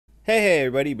Hey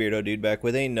everybody, Beardo Dude back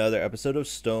with another episode of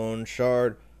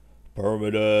Stoneshard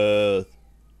Permadeath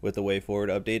with a way forward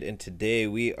update, and today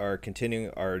we are continuing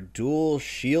our dual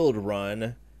shield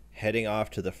run, heading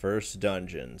off to the first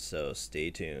dungeon, so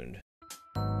stay tuned.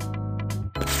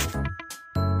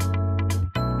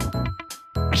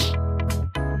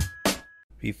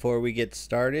 Before we get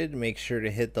started, make sure to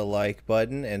hit the like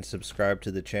button and subscribe to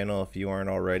the channel if you aren't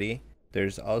already.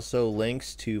 There's also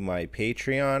links to my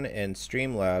Patreon and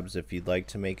Streamlabs if you'd like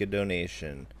to make a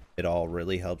donation. It all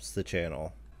really helps the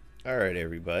channel. Alright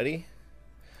everybody,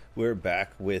 we're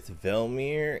back with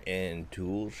Velmir and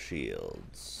dual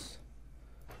shields.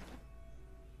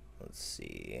 Let's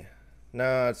see.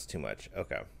 No, it's too much.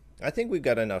 Okay. I think we've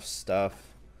got enough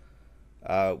stuff.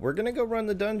 We're gonna go run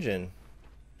the dungeon.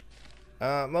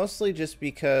 Mostly just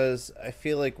because I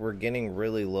feel like we're getting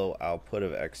really low output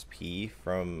of XP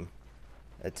from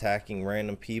attacking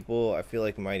random people. I feel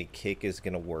like Mighty Kick is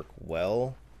going to work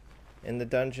well in the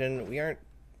dungeon. We aren't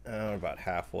about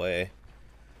halfway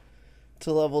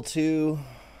to level 2.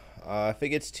 If it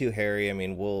gets too hairy, I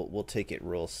mean, we'll take it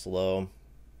real slow.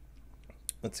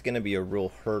 It's going to be a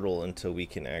real hurdle until we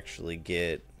can actually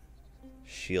get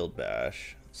Shield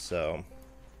Bash. So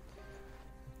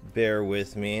bear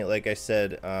with me. Like I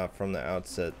said from the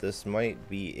outset, this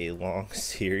might be a long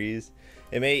series.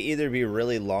 It may either be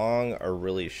really long or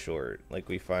really short. Like,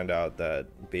 we find out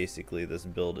that basically this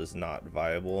build is not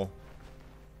viable.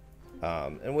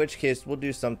 In which case we'll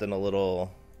do something a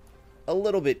little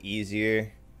bit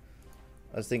easier.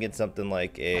 I was thinking something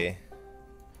like a...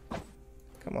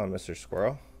 Come on, Mr.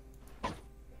 Squirrel.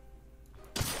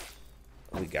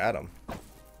 We got him.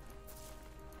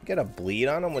 Get a bleed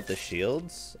on him with the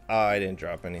shields? Oh, I didn't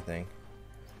drop anything.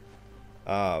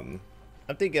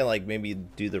 I'm thinking like maybe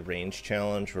do the range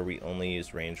challenge where we only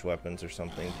use ranged weapons or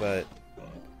something, but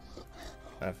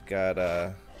I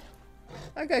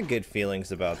got good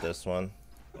feelings about this one.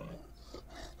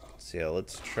 So yeah,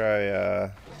 let's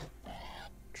try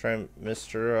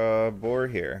Mr. Boar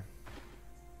here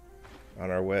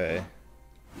on our way.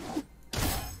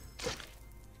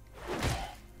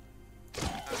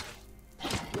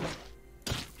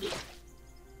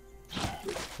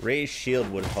 Raised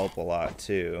shield would help a lot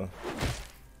too.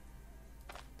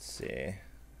 Let's see.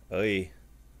 Oy.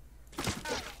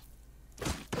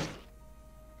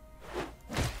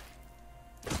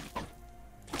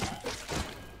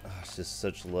 Oh, it's just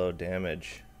such low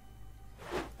damage.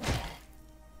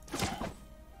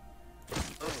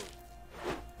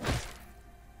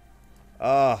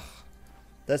 Oh,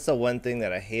 that's the one thing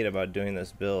that I hate about doing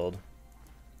this build.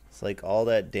 It's like all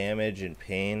that damage and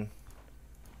pain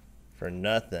for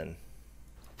nothing.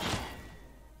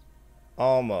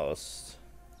 Almost.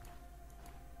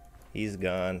 He's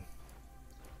gone.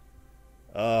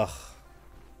 Ugh.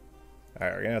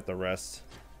 Alright, we're gonna have to rest.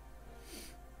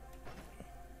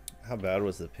 How bad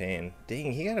was the pain?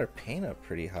 Dang, he got our pain up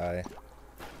pretty high.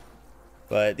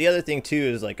 But the other thing too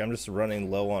is, like, I'm just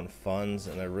running low on funds,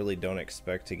 and I really don't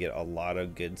expect to get a lot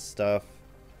of good stuff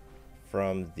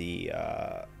from the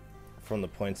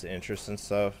points of interest and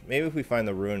stuff. Maybe if we find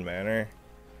the Ruined Manor.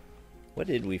 What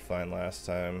did we find last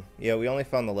time? Yeah, we only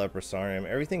found the Leprosarium.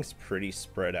 Everything's pretty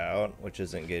spread out, which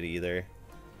isn't good either.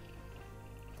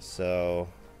 So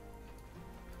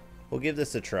we'll give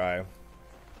this a try.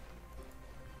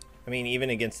 I mean, even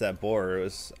against that boar, it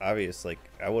was obvious, like,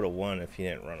 I would have won if he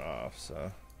didn't run off,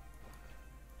 so.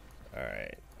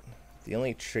 Alright. The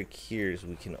only trick here is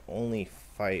we can only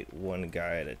fight one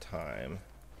guy at a time.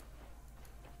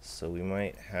 So we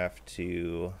might have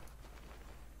to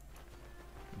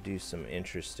do some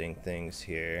interesting things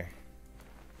here.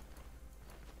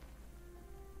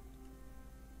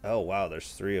 Oh wow,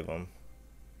 there's 3 of them.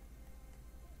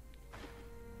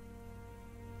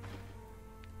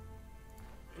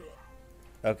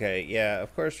 Okay, yeah,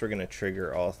 of course we're gonna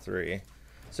trigger all 3.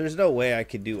 So there's no way I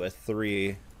could do a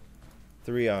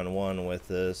 3-on-1 with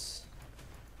this.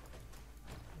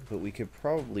 But we could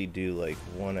probably do like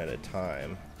one at a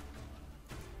time.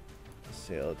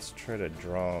 So let's try to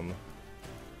draw them.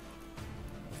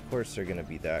 Of course they're gonna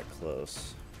be that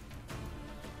close.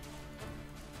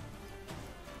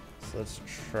 So let's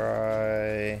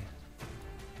try.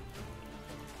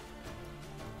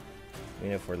 I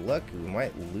mean, if we're lucky, we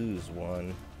might lose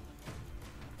one.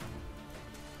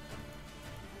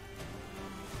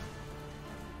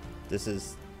 This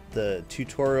is the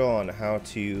tutorial on how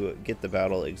to get the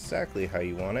battle exactly how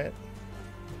you want it.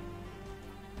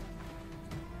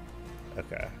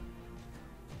 Okay.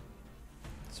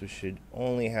 So we should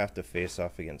only have to face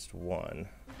off against one.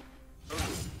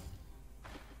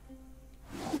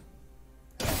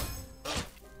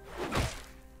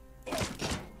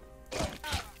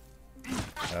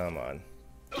 Come on.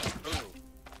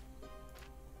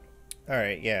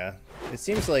 Alright, yeah. It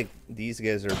seems like these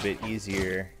guys are a bit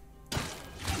easier.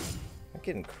 I'm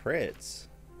getting crits.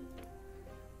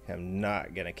 I'm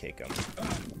not gonna kick them.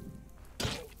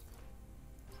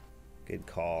 Good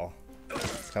call.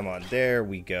 Come on, there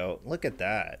we go. Look at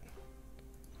that.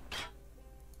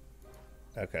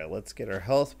 Okay, let's get our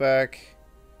health back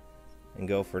and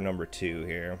go for number 2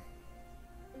 here.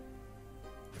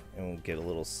 And we'll get a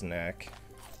little snack.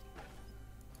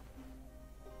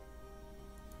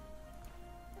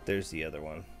 There's the other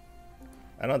one.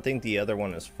 I don't think the other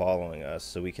one is following us,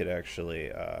 so we could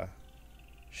actually,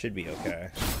 should be okay.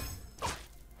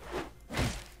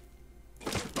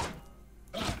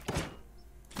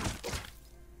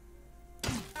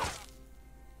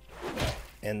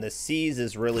 And the C's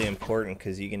is really important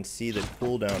because you can see the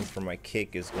cooldown for my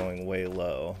kick is going way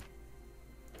low.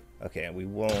 Okay, we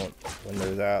won't, when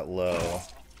they're that low.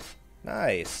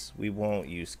 Nice! We won't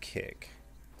use kick.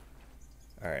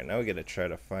 Alright, now we gotta try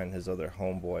to find his other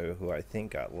homeboy who I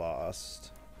think got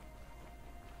lost.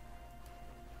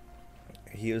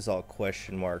 He was all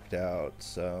question marked out,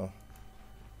 so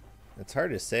it's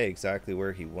hard to say exactly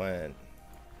where he went.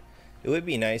 It would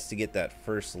be nice to get that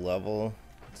first level.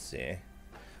 Let's see.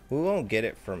 We won't get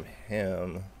it from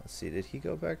him. Let's see, did he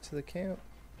go back to the camp?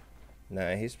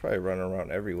 Nah, he's probably running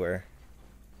around everywhere.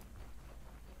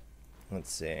 Let's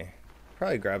see.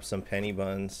 Probably grab some penny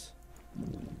buns.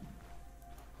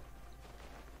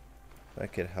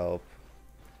 That could help.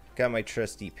 Got my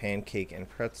trusty pancake and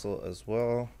pretzel as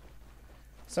well.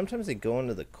 Sometimes they go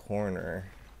into the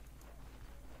corner.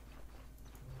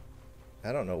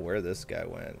 I don't know where this guy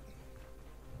went.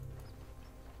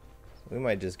 We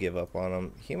might just give up on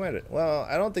him. He might, well,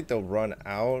 I don't think they'll run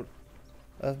out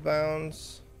of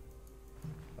bounds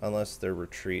unless they're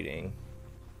retreating.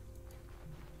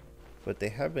 But they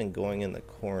have been going in the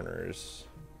corners.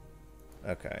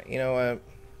 Okay, you know what?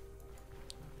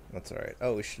 That's alright.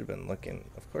 Oh, we should have been looking.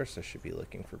 Of course I should be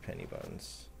looking for penny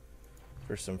buns.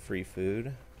 For some free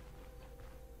food.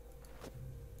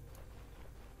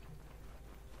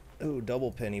 Oh,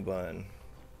 double penny bun.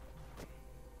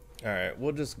 Alright,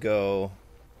 we'll just go.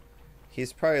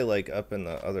 He's probably like up in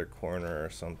the other corner or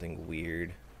something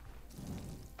weird.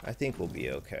 I think we'll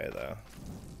be okay though.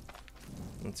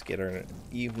 Let's get our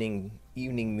evening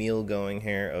meal going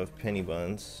here of penny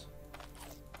buns.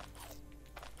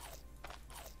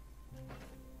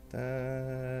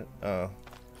 That, oh,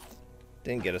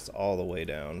 didn't get us all the way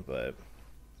down, but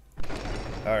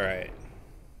alright.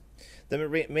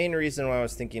 The main reason why I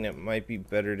was thinking it might be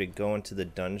better to go into the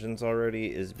dungeons already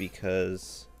is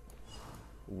because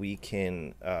we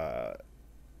can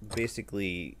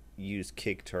basically use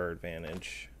kick to our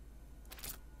advantage.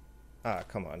 Ah,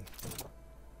 come on.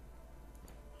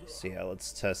 So yeah,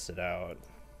 let's test it out.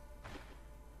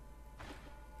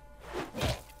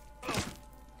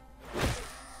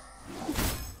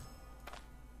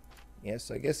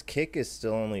 Yes, I guess kick is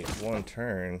still only 1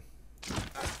 turn.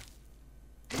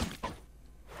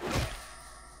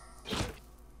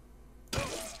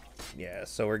 Yeah,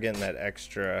 so we're getting that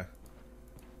extra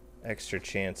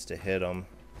chance to hit them.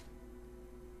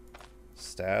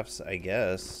 Staffs, I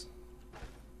guess.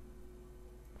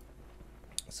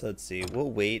 So let's see,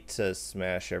 we'll wait to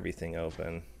smash everything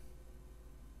open.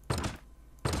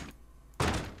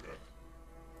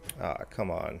 Ah,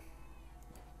 come on.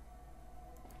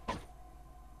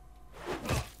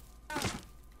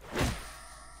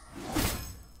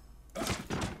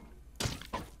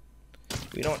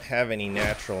 We don't have any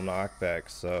natural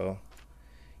knockbacks, so...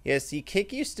 Yeah, see,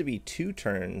 kick used to be 2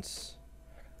 turns,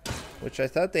 which I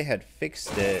thought they had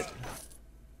fixed it.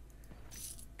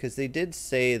 Because they did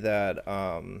say that,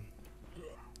 oh,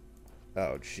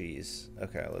 jeez.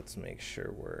 Okay, let's make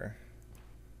sure we're...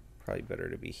 Probably better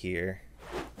to be here.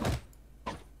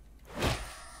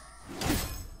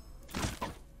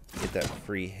 Get that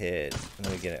free hit, and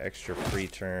then we get an extra free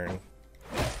turn.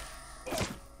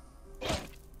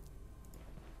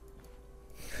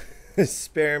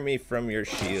 Spare me from your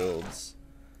shields.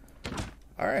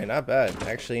 Alright, not bad.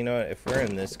 Actually, you know what? If we're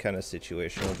in this kind of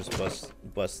situation, we'll just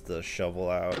bust the shovel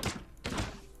out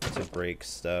to break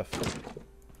stuff.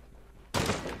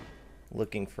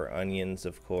 Looking for onions,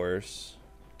 of course.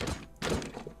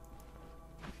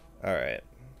 Alright.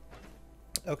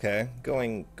 Okay,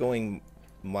 going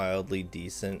mildly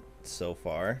decent so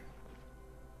far.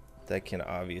 That can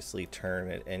obviously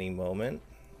turn at any moment.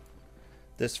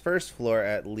 This first floor,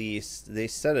 at least, they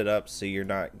set it up so you're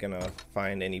not gonna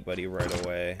find anybody right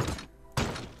away.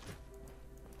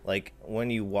 Like,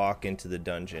 when you walk into the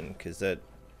dungeon, because that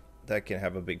can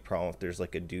have a big problem if there's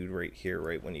like a dude right here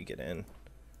right when you get in.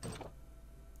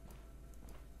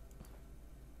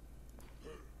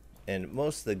 And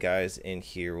most of the guys in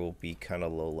here will be kind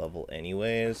of low level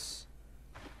anyways.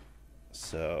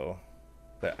 So,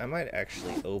 but I might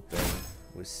actually open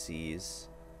with C's.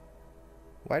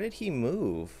 Why did he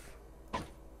move?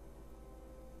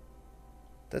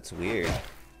 That's weird.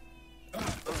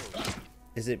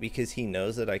 Is it because he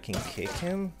knows that I can kick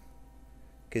him?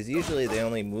 Because usually they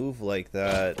only move like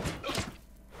that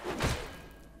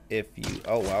if you...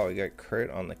 Oh wow, we got crit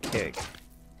on the kick.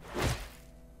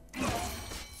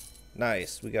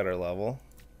 Nice, we got our level.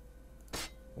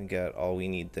 We got all we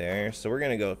need there. So we're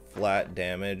going to go flat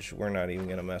damage. We're not even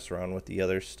going to mess around with the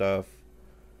other stuff.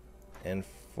 And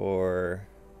for...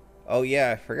 Oh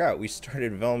yeah, I forgot. We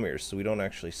started Velmir, so we don't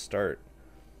actually start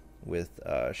with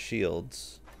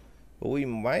shields. What we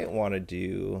might want to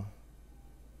do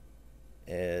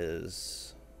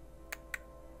is...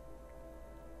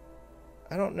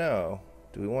 I don't know.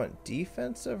 Do we want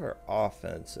defensive or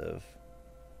offensive?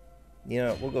 You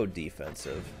know, we'll go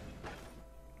defensive.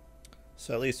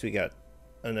 So at least we got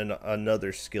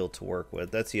another skill to work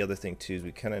with. That's the other thing too, is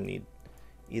we kind of need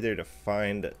either to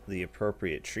find the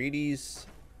appropriate treaties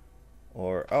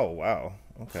or... Oh, wow.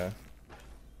 Okay.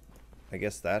 I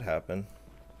guess that happened.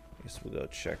 I guess we'll go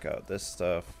check out this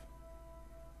stuff.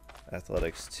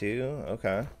 Athletics 2.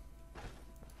 Okay.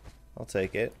 I'll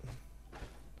take it.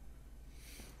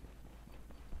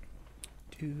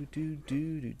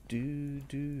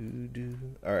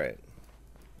 Alright.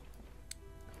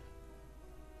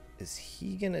 Is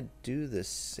he gonna do the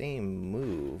same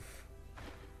move?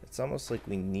 It's almost like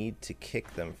we need to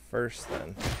kick them first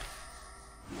then.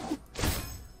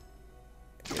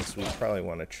 I guess we probably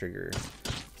want to trigger.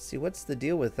 See, what's the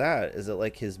deal with that? Is it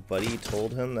like his buddy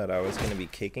told him that I was gonna be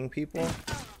kicking people?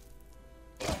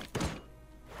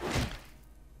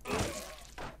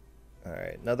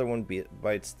 Alright, another one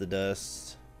bites the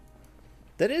dust.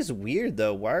 That is weird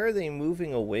though. Why are they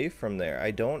moving away from there? I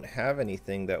don't have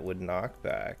anything that would knock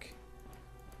back.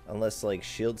 Unless like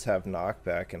shields have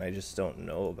knockback and I just don't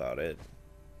know about it.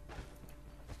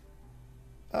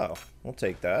 Oh, we'll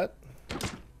take that.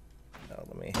 Oh,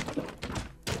 let me...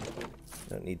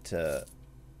 Don't need to...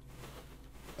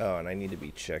 Oh, and I need to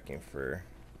be checking for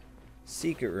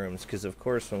secret rooms, because of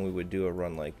course when we would do a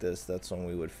run like this, that's when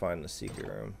we would find the secret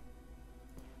room.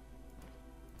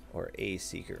 Or a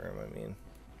secret room, I mean.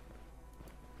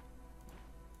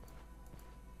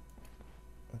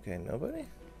 Okay, nobody?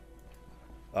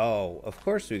 Oh, of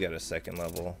course we got a second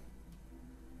level.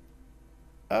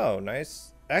 Oh,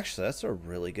 nice. Actually, that's a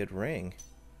really good ring.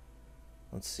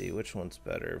 Let's see, which one's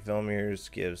better? Velmir's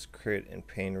gives crit and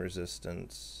pain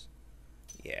resistance.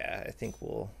 Yeah, I think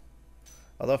we'll...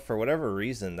 Although, for whatever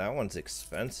reason, that one's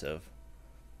expensive.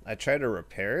 I tried to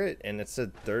repair it, and it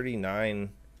said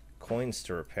 39 coins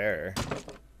to repair.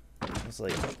 I was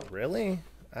like, really?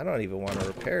 I don't even want to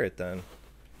repair it then.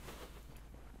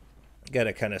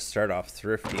 Gotta kind of start off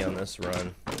thrifty on this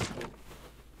run.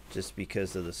 Just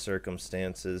because of the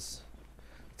circumstances.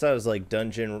 So I was like,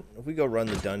 dungeon, if we go run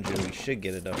the dungeon, we should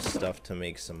get enough stuff to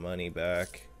make some money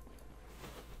back.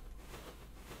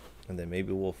 And then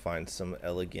maybe we'll find some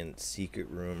elegant secret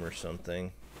room or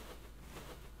something.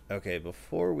 Okay,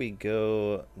 before we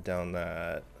go down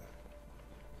that,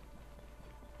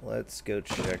 let's go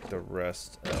check the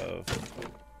rest of...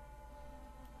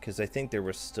 Because I think there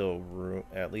was still room,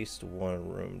 at least one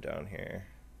room down here.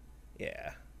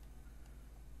 Yeah.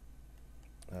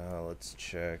 Let's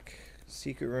check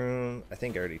secret room. I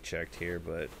think I already checked here,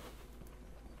 but...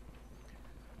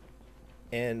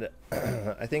 And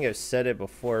I think I've said it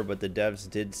before, but the devs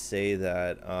did say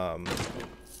that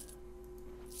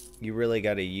you really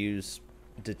got to use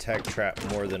detect trap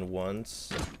more than once.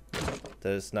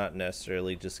 That it's not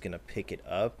necessarily just going to pick it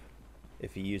up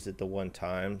if you use it the one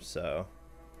time, so...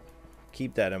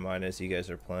 Keep that in mind as you guys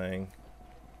are playing.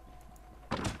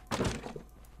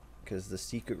 Because the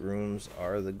secret rooms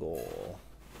are the goal.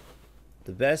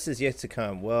 The best is yet to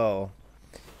come. Well,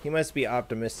 he must be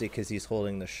optimistic because he's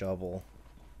holding the shovel.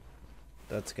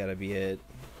 That's gotta be it.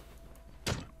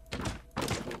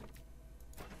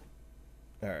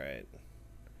 Alright.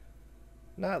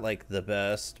 Not like the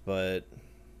best, but...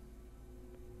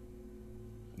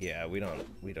 Yeah, we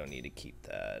don't need to keep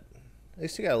that. At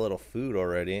least we got a little food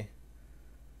already.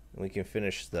 We can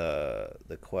finish the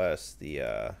quest,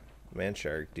 the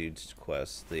Manshark dude's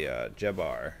quest, the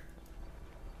Jebar.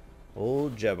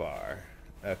 Old Jebar.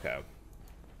 Okay.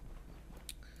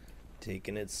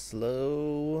 Taking it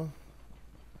slow.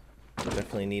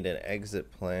 Definitely need an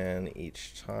exit plan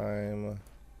each time.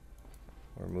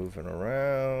 We're moving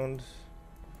around.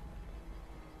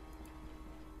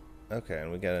 Okay,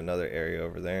 and we got another area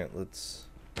over there. Let's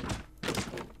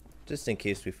just in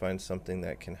case we find something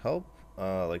that can help,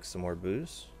 like some more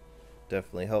booze.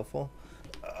 Definitely helpful.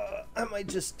 I might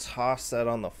just toss that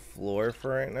on the floor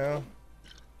for right now.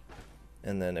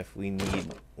 And then if we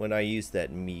need, when I use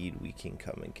that mead, we can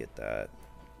come and get that.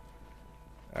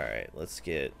 All right, let's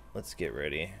get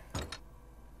ready.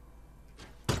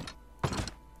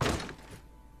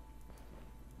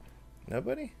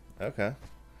 Nobody? Okay.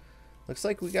 Looks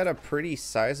like we got a pretty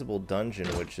sizable dungeon,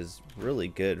 which is really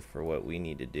good for what we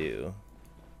need to do.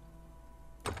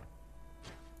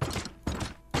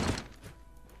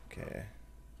 Okay.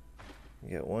 We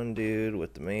got one dude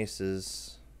with the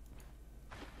maces.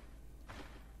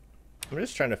 I'm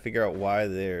just trying to figure out why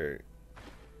they're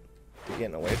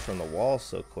getting away from the wall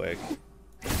so quick.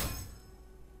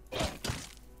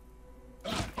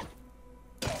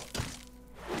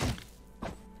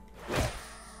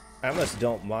 I almost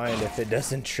don't mind if it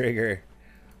doesn't trigger.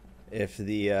 If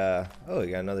the, oh, we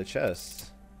got another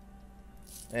chest.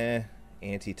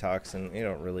 Antitoxin, you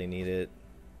don't really need it.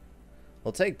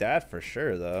 We'll take that for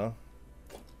sure, though.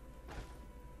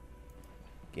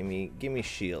 Give me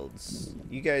shields.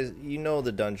 You guys, you know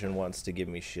the dungeon wants to give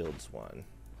me shields 1.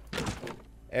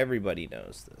 Everybody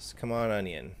knows this. Come on,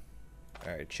 onion.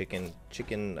 All right, chicken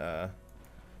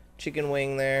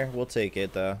wing there. We'll take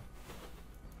it though.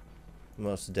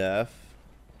 Most def.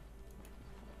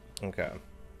 Okay.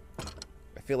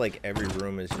 I feel like every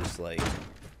room is just like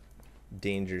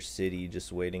Danger City,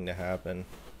 just waiting to happen.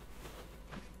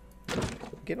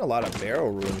 Getting a lot of barrel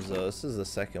rooms though. This is the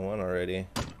second one already.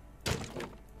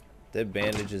 The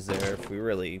bandages there if we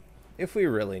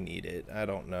really need it. I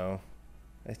don't know.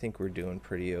 I think we're doing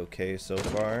pretty okay so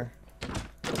far.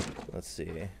 Let's see.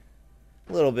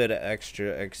 A little bit of extra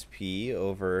XP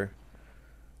over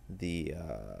the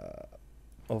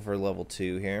over level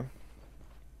 2 here.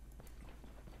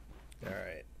 All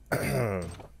right.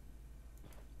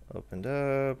 Opened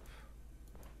up.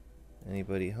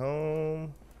 Anybody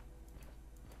home?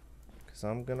 Cause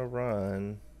I'm gonna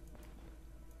run.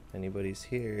 Anybody's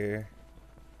here?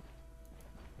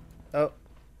 Oh,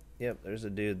 yep, there's a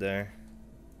dude there.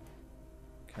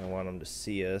 Kind of want him to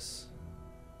see us.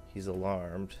 He's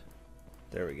alarmed.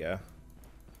 There we go.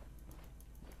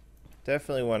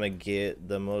 Definitely want to get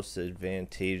the most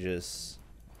advantageous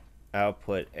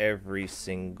output every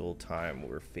single time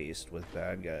we're faced with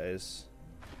bad guys.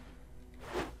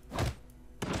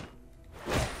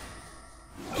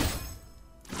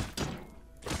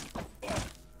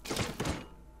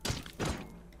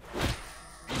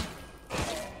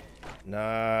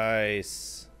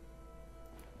 Nice.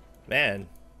 Man,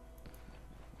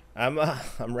 I'm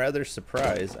rather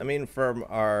surprised. I mean, from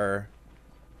our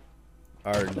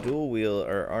dual wheel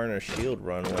or Arna shield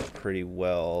run went pretty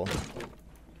well.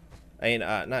 I mean,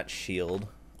 not shield.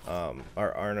 Our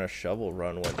Arna shovel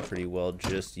run went pretty well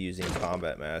just using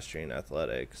combat mastery and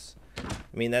athletics.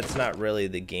 I mean, that's not really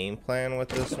the game plan with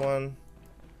this one.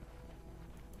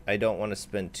 I don't want to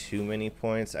spend too many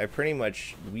points.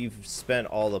 We've spent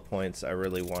all the points I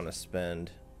really want to spend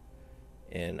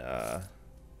in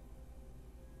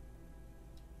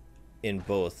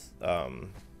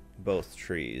both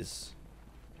trees.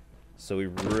 So we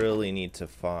really need to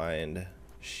find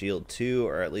shield 2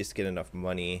 or at least get enough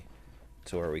money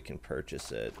to where we can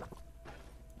purchase it.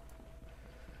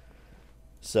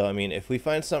 So I mean, if we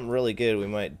find something really good, we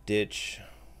might ditch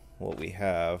what we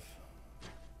have.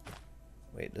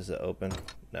 Wait, does it open?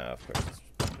 No, of course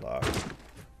it's locked.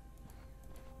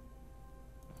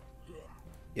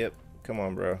 Yep, come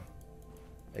on, bro.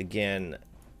 Again,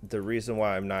 the reason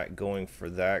why I'm not going for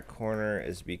that corner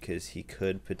is because he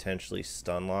could potentially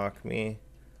stun lock me.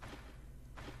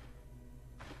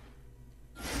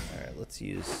 Alright, let's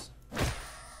use...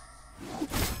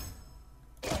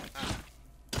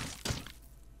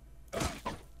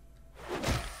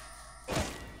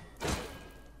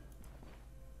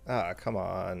 Ah, come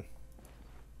on.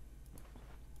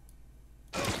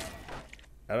 I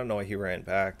don't know why he ran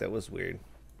back. That was weird.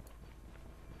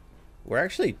 We're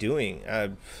actually doing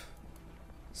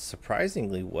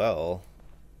surprisingly well.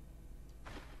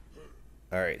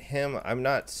 Alright, him, I'm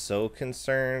not so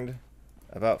concerned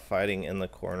about fighting in the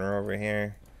corner over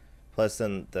here. Plus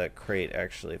then the crate,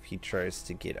 actually, if he tries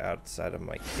to get outside of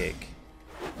my kick.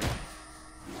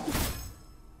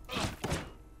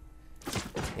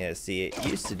 Yeah, see, it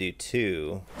used to do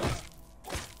 2.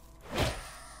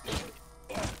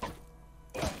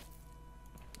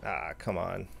 Ah, come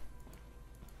on.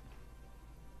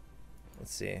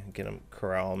 Let's see, get him,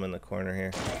 corral him in the corner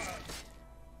here.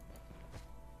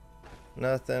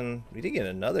 Nothing. We did get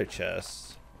another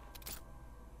chest.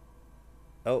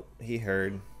 Oh, he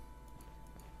heard.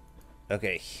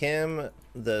 Okay,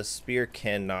 the spear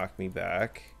can knock me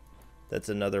back. That's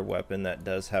another weapon that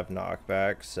does have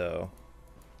knockback, so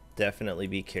definitely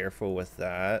be careful with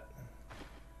that.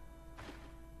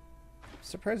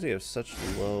 Surprised we have such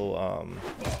low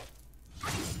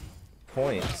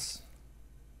points.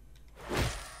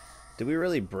 Did we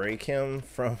really break him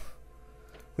from...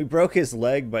 We broke his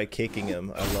leg by kicking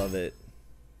him. I love it.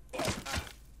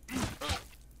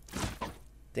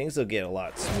 Things will get a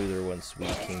lot smoother once we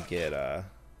can get, I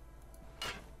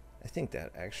think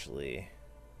that actually... I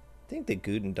think the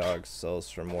Guden dog sells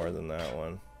for more than that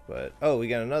one. But, oh, we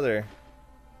got another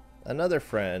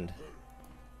friend.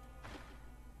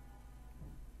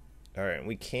 Alright,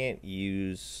 we can't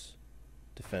use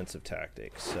defensive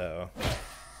tactics, so...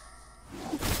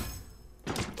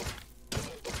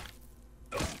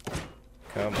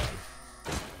 Come on.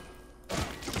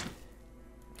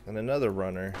 And another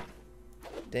runner.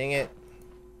 Dang it.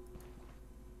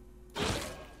 I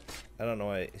don't know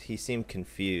why he seemed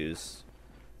confused.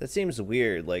 That seems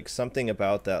weird, like something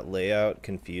about that layout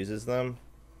confuses them.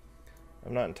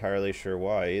 I'm not entirely sure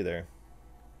why either.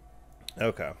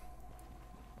 Okay.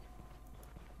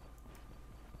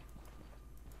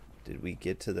 Did we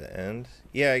get to the end?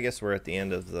 Yeah, I guess we're at the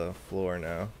end of the floor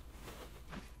now.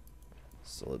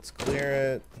 So let's clear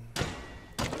it.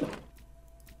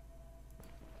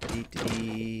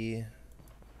 DD.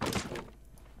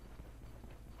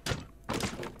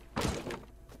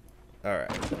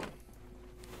 Alright.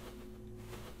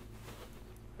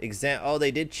 Oh,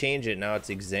 they did change it. Now it's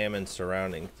examine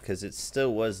surrounding, because it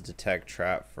still was detect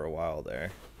trap for a while there.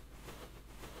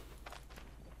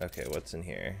 Okay, what's in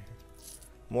here?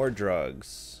 More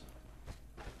drugs.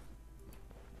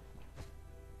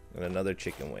 And another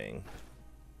chicken wing.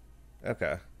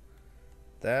 Okay.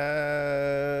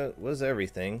 That was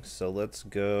everything. So let's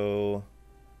go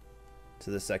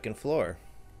to the second floor.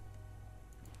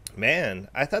 Man,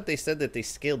 I thought they said that they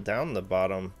scaled down the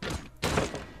bottom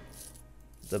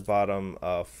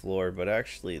floor, but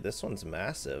actually this one's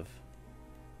massive.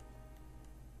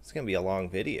 It's gonna be a long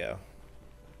video.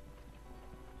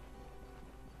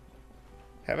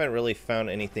 Haven't really found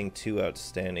anything too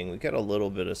outstanding. We got a little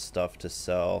bit of stuff to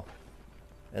sell,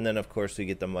 and then of course we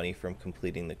get the money from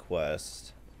completing the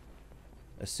quest,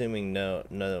 assuming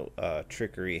no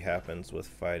trickery happens with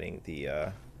fighting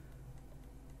the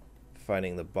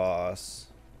boss.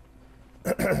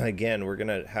 Again, we're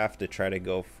gonna have to try to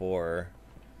go for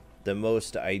the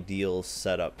most ideal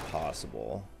setup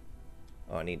possible.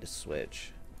 Oh, I need to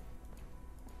switch.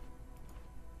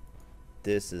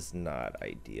 This is not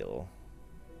ideal,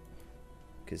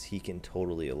 because he can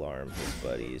totally alarm his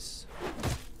buddies.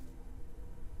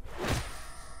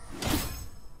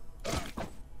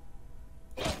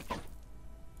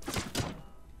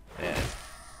 Man.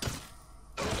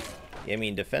 I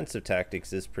mean, defensive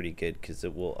tactics is pretty good because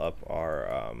it will up our...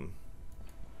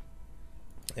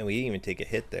 And we didn't even take a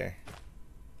hit there.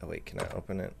 Oh wait, can I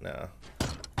open it? No.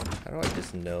 How do I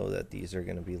just know that these are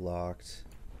going to be locked?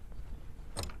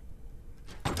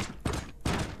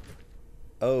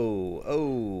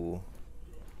 Oh.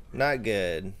 Not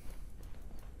good.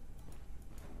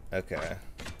 Okay.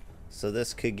 So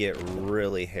this could get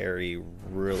really hairy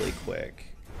really quick.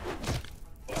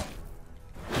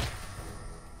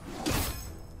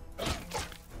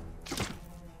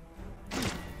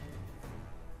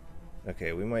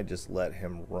 Okay, we might just let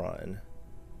him run.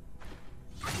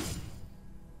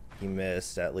 He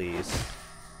missed at least.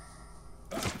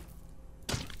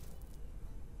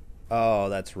 Oh,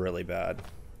 that's really bad.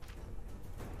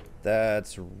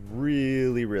 That's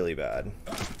really, really bad.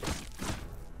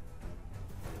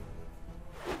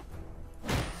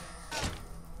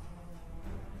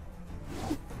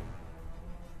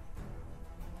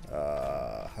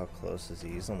 How close is he?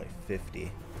 He's only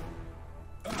 50.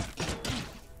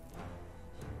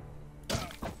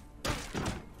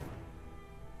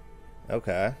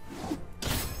 Okay.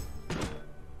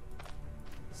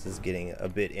 This is getting a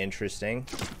bit interesting.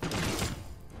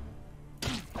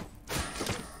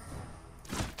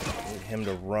 Need him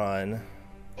to run.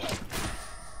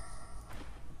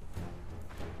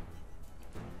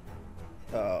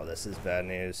 Oh, this is bad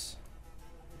news.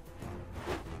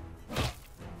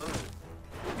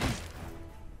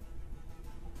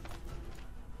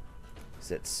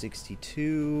 He's at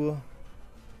 62.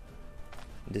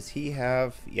 Does he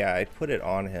have... Yeah, I put it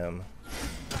on him.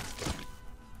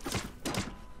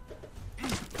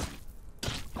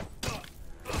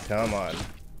 Come on.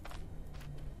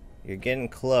 You're getting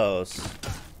close.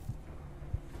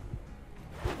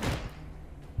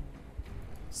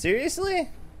 Seriously?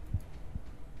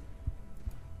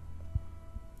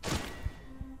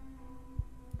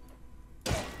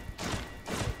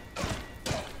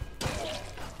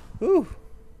 Whew.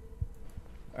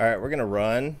 Alright, we're gonna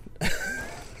run.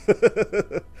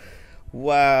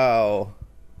 Wow.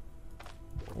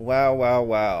 Wow, wow,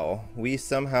 wow. We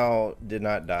somehow did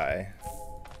not die.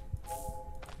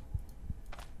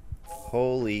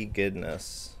 Holy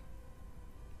goodness.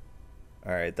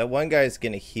 Alright, that one guy's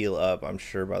gonna heal up, I'm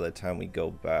sure, by the time we go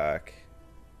back.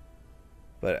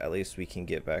 But at least we can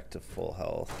get back to full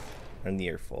health. Or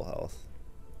near full health.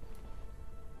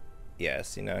 Yeah,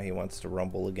 see, now he wants to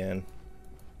rumble again.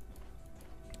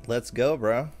 Let's go,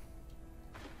 bro.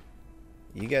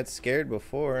 You got scared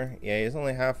before. Yeah, he's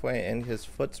only halfway and his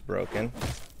foot's broken.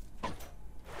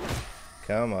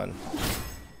 Come on.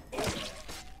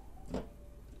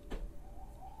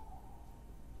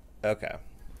 Okay.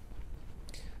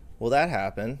 Well, that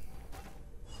happened.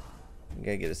 We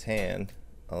gotta get his hand.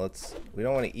 Oh, we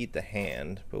don't want to eat the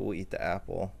hand, but we'll eat the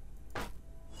apple. Yeah,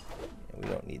 we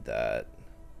don't need that.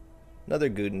 Another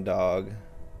Guten dog.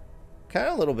 Kind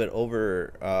of a little bit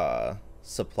over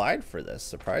supplied for this,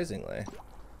 surprisingly.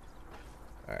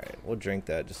 Alright, we'll drink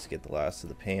that just to get the last of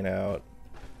the pain out.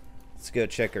 Let's go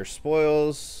check our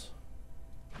spoils.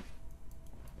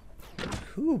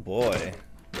 Ooh, boy.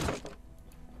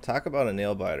 Talk about a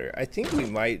nail biter. I think we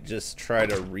might just try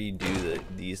to redo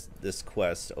this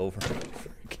quest over and over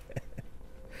again.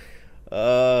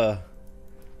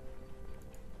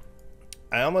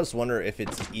 I almost wonder if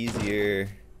it's easier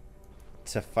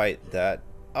to fight that.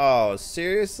 Oh,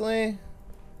 seriously?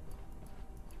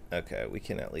 Okay, we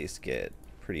can at least get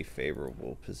pretty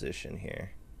favorable position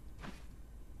here.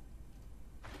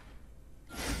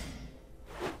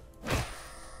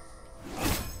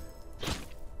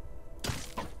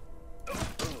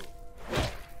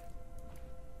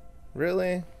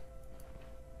 Really?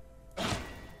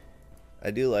 I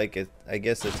do like it. I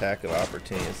guess attack of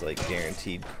opportunity is like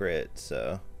guaranteed crit,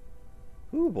 so.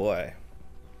 Ooh, boy.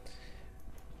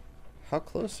 How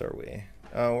close are we?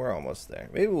 Oh, we're almost there.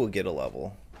 Maybe we'll get a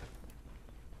level.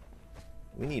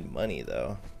 We need money,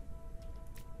 though.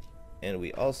 And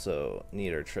we also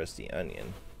need our trusty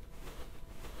onion.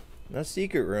 No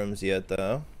secret rooms yet,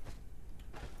 though.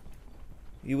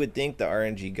 You would think the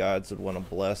RNG gods would want to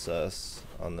bless us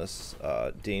on this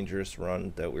dangerous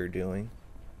run that we're doing.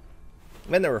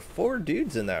 Man, there were 4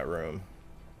 dudes in that room.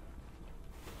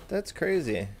 That's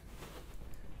crazy.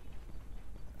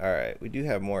 Alright, we do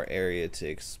have more area to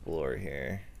explore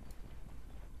here.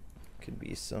 Could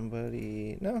be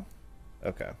somebody... No?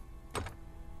 Okay.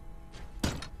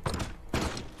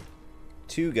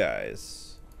 2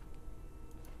 guys.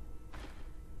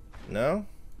 No?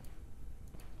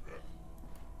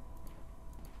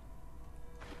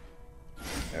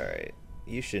 Alright,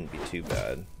 you shouldn't be too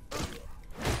bad.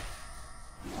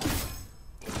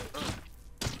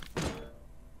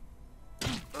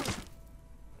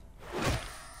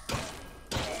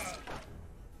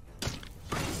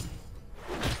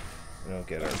 We don't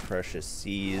get our precious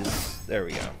C's. There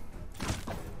we go.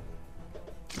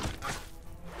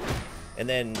 And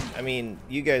then, I mean,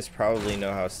 you guys probably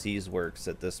know how C's works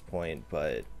at this point,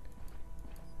 but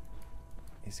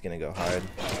he's gonna go hide.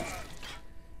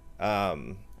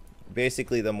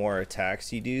 Basically, the more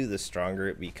attacks you do, the stronger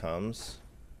it becomes.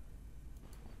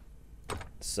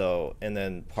 So, and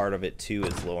then part of it too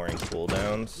is lowering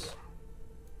cooldowns.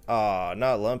 Aw,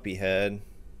 not Lumpy Head.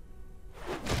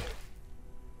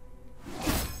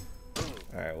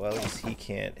 Alright, well, at least he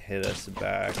can't hit us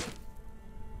back.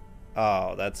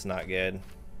 Oh, that's not good.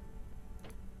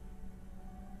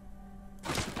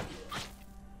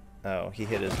 Oh, he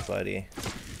hit his buddy.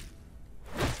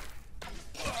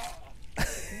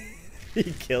 He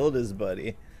killed his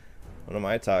buddy. What am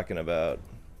I talking about?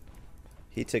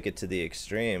 He took it to the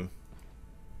extreme.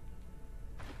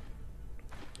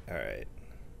 Alright.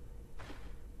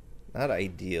 Not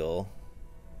ideal.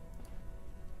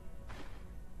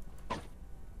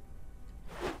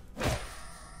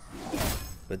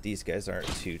 But these guys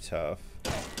aren't too tough.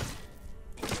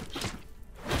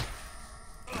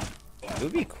 It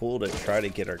would be cool to try to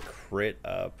get our crit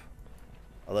up.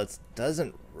 Well, that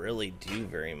doesn't really do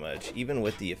very much, even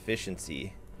with the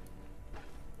efficiency.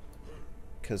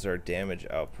 Because our damage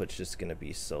output's just going to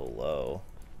be so low.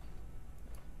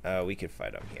 We could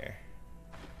fight them here.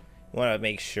 You want to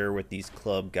make sure with these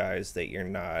club guys that you're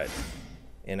not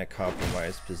in a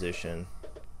compromised position.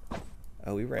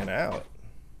 Oh, we ran out.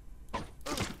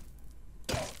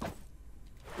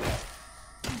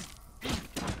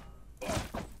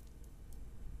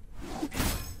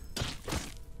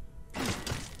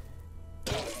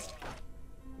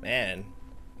 Man,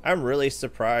 I'm really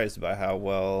surprised by how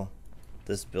well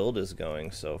this build is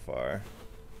going so far.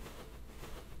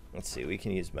 Let's see, we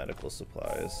can use medical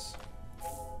supplies.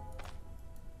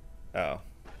 Oh.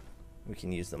 We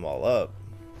can use them all up.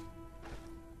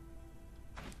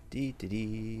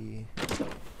 Dee.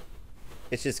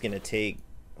 It's just gonna take,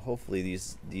 hopefully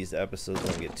these episodes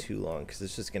don't get too long, because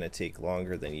it's just gonna take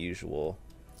longer than usual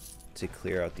to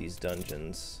clear out these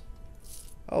dungeons.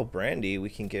 Oh, Brandy, we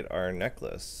can get our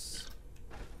necklace.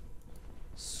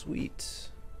 Sweet.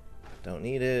 Don't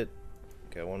need it.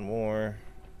 Got one more.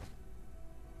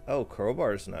 Oh,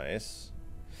 crowbar's nice.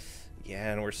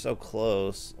 Yeah, and we're so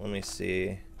close. Let me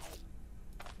see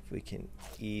if we can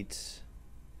eat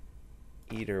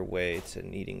our way to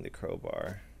needing the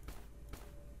crowbar.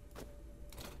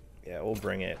 Yeah, we'll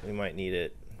bring it. We might need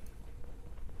it.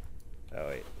 Oh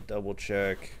wait, double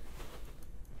check.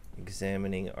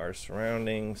 Examining our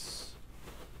surroundings.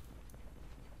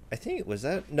 I think, was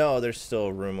that? No, there's still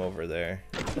a room over there.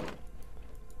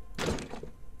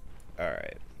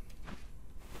 Alright.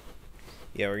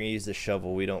 Yeah, we're gonna use the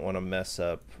shovel. We don't want to mess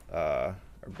up our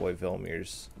boy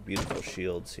Velmir's beautiful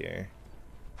shields here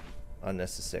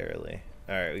unnecessarily.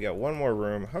 Alright, we got one more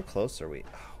room. How close are we?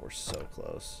 Oh, we're so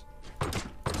close.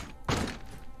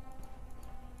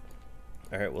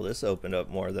 Alright, well this opened up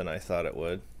more than I thought it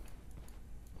would.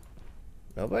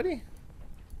 Nobody?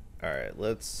 Alright,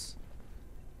 let's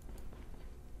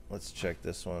check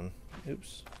this one.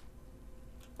 Oops.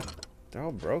 They're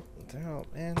all broke. They're all,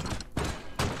 man.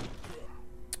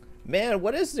 Man,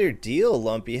 what is their deal,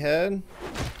 lumpy head?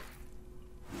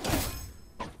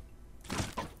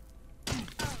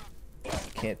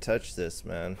 Can't touch this,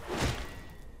 man.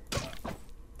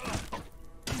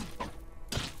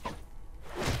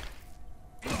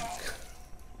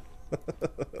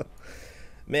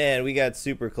 Man, we got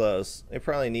super close. They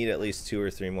probably need at least 2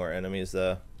 or 3 more enemies,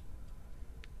 though.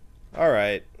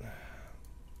 Alright.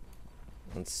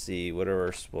 Let's see, what are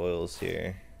our spoils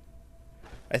here?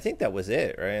 I think that was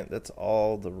it, right? That's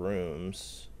all the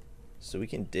rooms. So we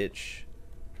can ditch,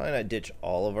 probably not ditch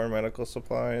all of our medical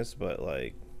supplies, but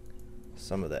like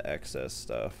some of the excess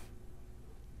stuff.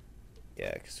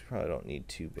 Yeah, because we probably don't need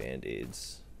 2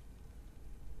 band-aids.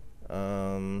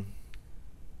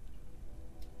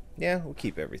 Yeah, we'll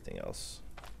keep everything else.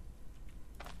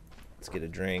 Let's get a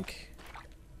drink.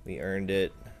 We earned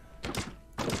it.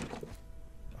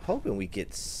 Hoping we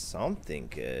get something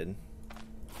good.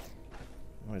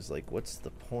 I was like, what's the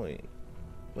point?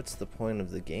 What's the point of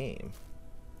the game?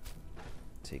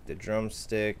 Take the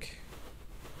drumstick.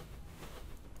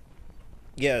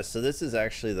 Yeah, so this is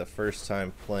actually the first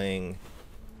time playing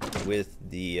with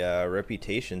the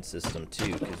reputation system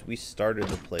too, because we started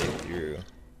the playthrough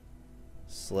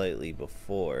slightly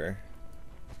before.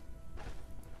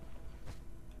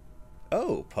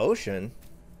 Oh, potion.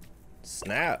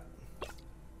 Snap.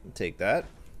 I'll take that.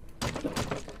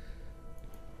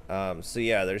 So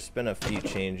yeah, there's been a few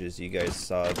changes. You guys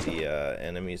saw the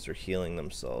enemies are healing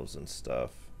themselves and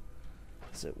stuff.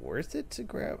 Is it worth it to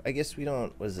grab? I guess we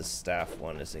don't. What is the staff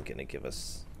one? Isn't going to give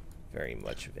us very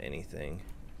much of anything.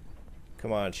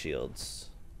 Come on, shields.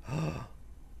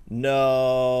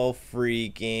 No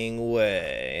freaking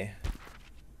way.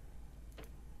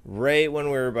 Right when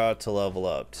we're about to level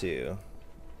up, too.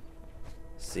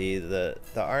 See, the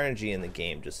RNG in the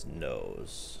game just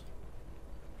knows.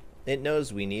 It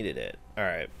knows we needed it.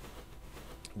 Alright.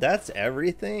 That's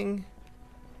everything.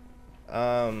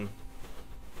 I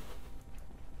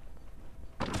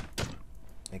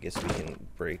guess we can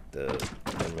break the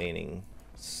remaining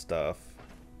stuff.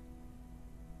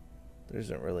 There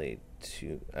isn't really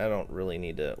too... I don't really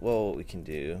need to... Well, what we can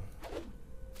do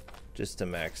just to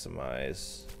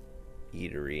maximize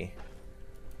eatery.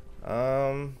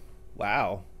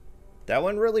 Wow. That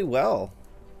went really well.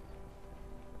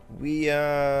 We,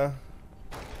 oh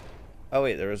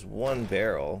wait, there was 1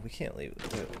 barrel. We can't leave.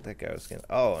 That guy was gonna...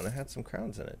 Oh, and it had some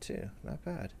crowns in it too. Not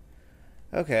bad.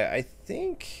 Okay, I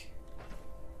think...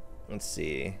 Let's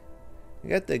see. We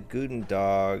got the Guten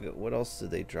Dog. What else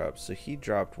did they drop? So he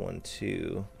dropped 1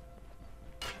 too.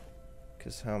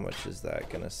 Because how much is that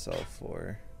gonna sell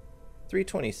for?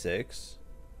 326.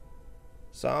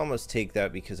 So I'll almost take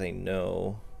that because I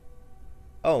know...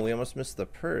 Oh, we almost missed the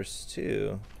purse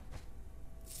too.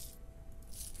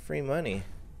 Free money.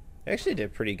 I actually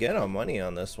did pretty good on money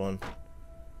on this one.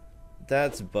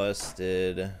 That's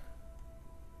busted.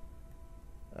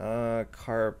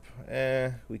 Carp.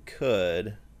 We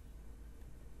could.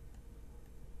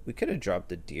 We could have dropped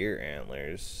the deer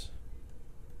antlers.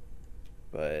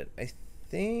 But I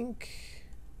think...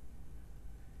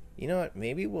 You know what?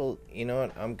 Maybe we'll... You know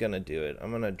what? I'm gonna do it.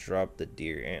 I'm gonna drop the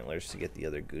deer antlers to get the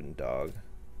other Guten Dog.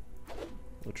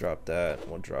 We'll drop that.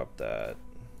 We'll drop that.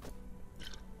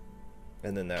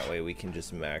 And then that way we can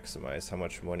just maximize how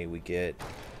much money we get.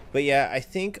 But yeah, I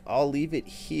think I'll leave it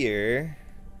here.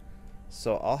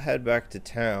 So I'll head back to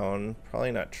town.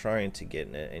 Probably not trying to get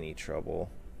in any trouble.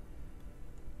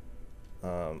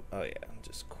 Oh yeah,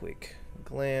 just quick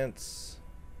glance.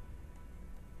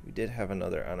 We did have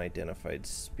another unidentified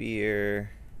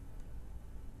spear.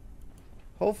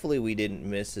 Hopefully we didn't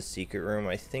miss a secret room.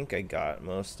 I think I got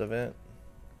most of it.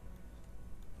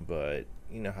 But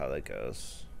you know how that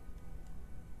goes.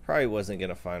 Probably wasn't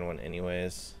gonna find one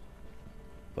anyways.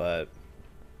 But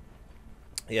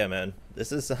yeah, man,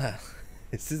 this is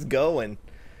this is going.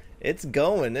 It's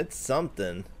going. It's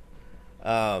something.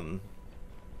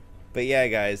 But yeah,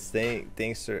 guys,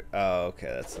 thanks for. Oh, okay,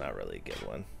 that's not really a good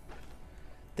one.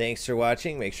 Thanks for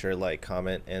watching. Make sure to like,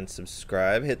 comment, and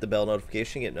subscribe. Hit the bell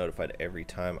notification. Get notified every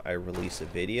time I release a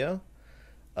video.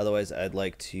 Otherwise, I'd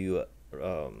like to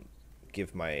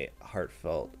give my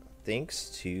heartfelt thanks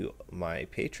to my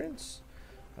patrons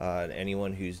and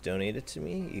anyone who's donated to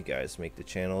me. You guys make the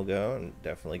channel go and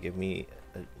definitely give me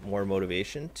more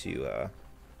motivation to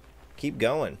keep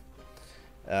going.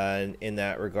 And in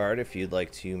that regard, if you'd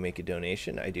like to make a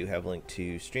donation, I do have a link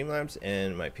to Streamlabs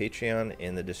and my Patreon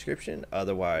in the description.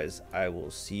 Otherwise, I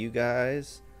will see you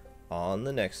guys on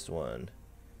the next one.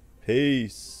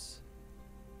 Peace.